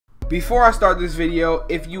Before I start this video,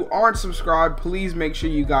 if you aren't subscribed, please make sure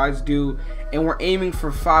you guys do. And we're aiming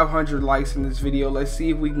for 500 likes in this video. Let's see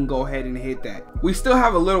if we can go ahead and hit that. We still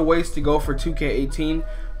have a little ways to go for 2K18.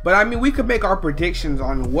 But I mean, we could make our predictions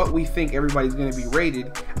on what we think everybody's going to be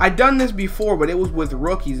rated. I've done this before, but it was with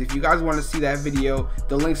rookies. If you guys want to see that video,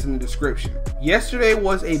 the link's in the description. Yesterday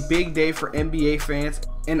was a big day for NBA fans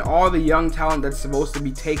and all the young talent that's supposed to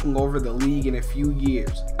be taking over the league in a few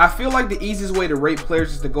years. I feel like the easiest way to rate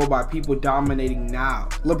players is to go by people dominating now.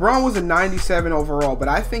 LeBron was a 97 overall, but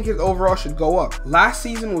I think his overall should go up. Last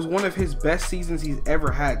season was one of his best seasons he's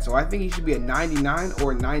ever had, so I think he should be a 99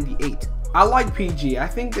 or a 98. I like PG. I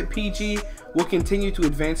think that PG will continue to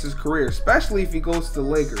advance his career, especially if he goes to the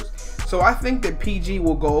Lakers. So I think that PG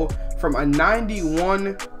will go from a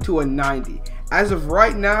 91 to a 90. As of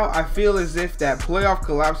right now, I feel as if that playoff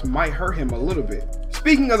collapse might hurt him a little bit.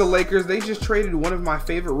 Speaking of the Lakers, they just traded one of my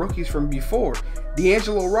favorite rookies from before,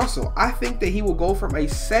 D'Angelo Russell. I think that he will go from a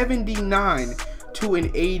 79 to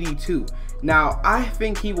an 82. Now, I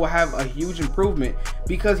think he will have a huge improvement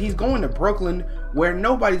because he's going to Brooklyn where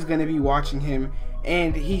nobody's going to be watching him,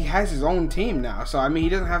 and he has his own team now. So, I mean, he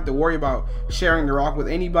doesn't have to worry about sharing the rock with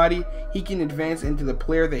anybody. He can advance into the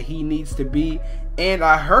player that he needs to be. And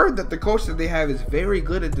I heard that the coach that they have is very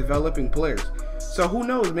good at developing players. So, who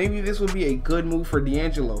knows? Maybe this would be a good move for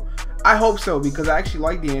D'Angelo. I hope so, because I actually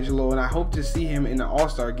like D'Angelo, and I hope to see him in the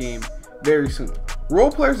All-Star game very soon.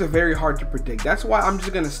 Role players are very hard to predict. That's why I'm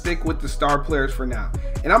just going to stick with the star players for now.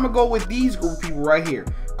 And I'm going to go with these group of people right here.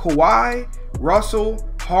 Kawhi, Russell,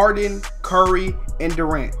 Harden, Curry, and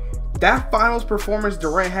Durant. That finals performance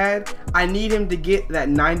Durant had, I need him to get that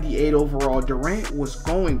 98 overall. Durant was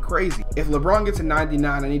going crazy. If LeBron gets a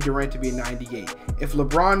 99, I need Durant to be a 98. If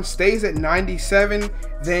LeBron stays at 97,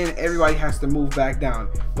 then everybody has to move back down.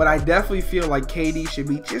 But I definitely feel like KD should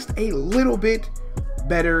be just a little bit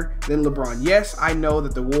better than LeBron. Yes, I know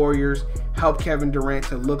that the Warriors helped Kevin Durant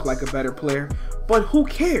to look like a better player, but who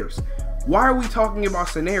cares? Why are we talking about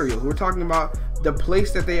scenarios? We're talking about the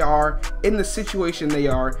place that they are, in the situation they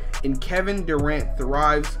are, and Kevin Durant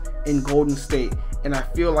thrives in Golden State, and I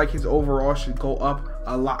feel like his overall should go up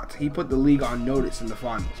a lot. He put the league on notice in the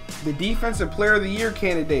finals. The Defensive Player of the Year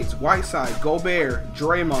candidates: Whiteside, Gobert,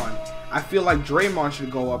 Draymond. I feel like Draymond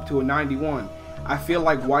should go up to a 91. I feel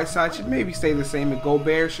like Whiteside should maybe stay the same, and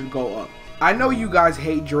Gobert should go up. I know you guys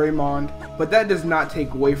hate Draymond, but that does not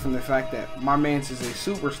take away from the fact that my man's is a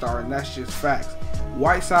superstar, and that's just facts.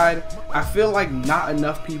 Whiteside, I feel like not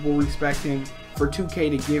enough people respect him for 2K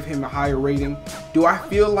to give him a higher rating. Do I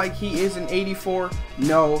feel like he is an 84?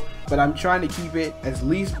 No, but I'm trying to keep it as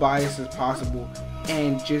least biased as possible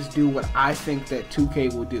and just do what I think that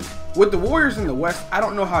 2K will do. With the Warriors in the West, I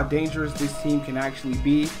don't know how dangerous this team can actually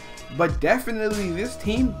be, but definitely this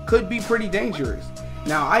team could be pretty dangerous.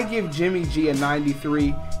 Now, I give Jimmy G a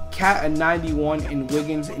 93, Cat a 91, and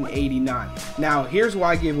Wiggins an 89. Now, here's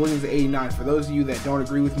why I give Wiggins an 89. For those of you that don't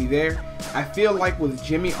agree with me there, I feel like with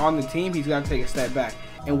Jimmy on the team, he's going to take a step back.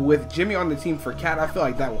 And with Jimmy on the team for Cat, I feel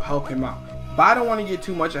like that will help him out. But I don't want to get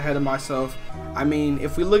too much ahead of myself. I mean,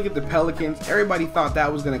 if we look at the Pelicans, everybody thought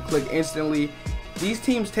that was going to click instantly. These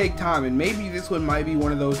teams take time, and maybe this one might be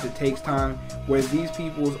one of those that takes time where these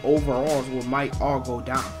people's overalls might all go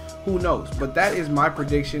down. Who knows? But that is my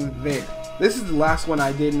prediction there. This is the last one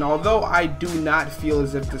I did, and although I do not feel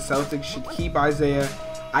as if the Celtics should keep Isaiah,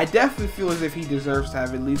 I definitely feel as if he deserves to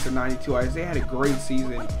have at least a 92. Isaiah had a great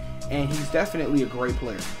season, and he's definitely a great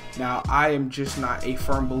player. Now, I am just not a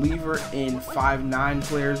firm believer in 5'9"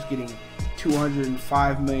 players getting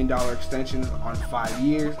 $205 million extensions on 5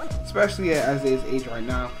 years, especially at Isaiah's age right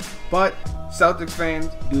now. But Celtics fans,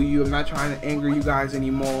 do you? I'm not trying to anger you guys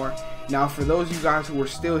anymore. Now, for those of you guys who are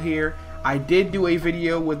still here, I did do a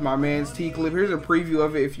video with my man's TCLIP. Here's a preview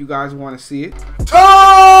of it if you guys want to see it.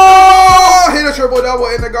 Oh! Hit a triple double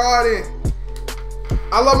in the garden.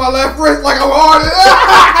 I love my left wrist like I'm Harden.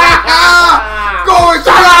 Going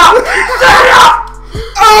shut up!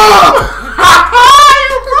 Oh!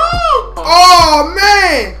 Oh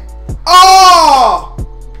man! Oh!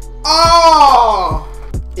 Oh!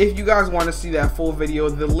 If you guys want to see that full video,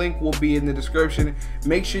 the link will be in the description.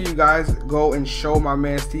 Make sure you guys go and show my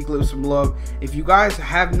man's TCLIP some love. If you guys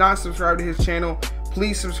have not subscribed to his channel,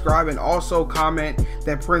 please subscribe and also comment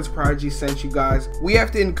that Prince Prodigy sent you guys. We have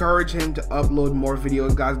to encourage him to upload more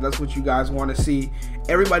videos, guys. That's what you guys want to see.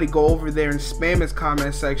 Everybody go over there and spam his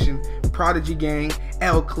comment section. Prodigy Gang,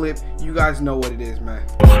 L-Clip, you guys know what it is, man.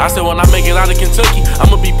 I said when I make it out of Kentucky,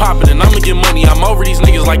 I'ma be popping and I'ma get money. I'm over these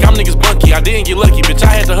niggas like I'm niggas bunky. I didn't get lucky, bitch, I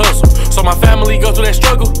had to hustle. So my family go through that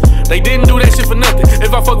struggle. They didn't do that shit for nothing.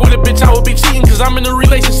 If I fuck with a bitch, I would be cheating, cause I'm in a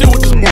relationship with this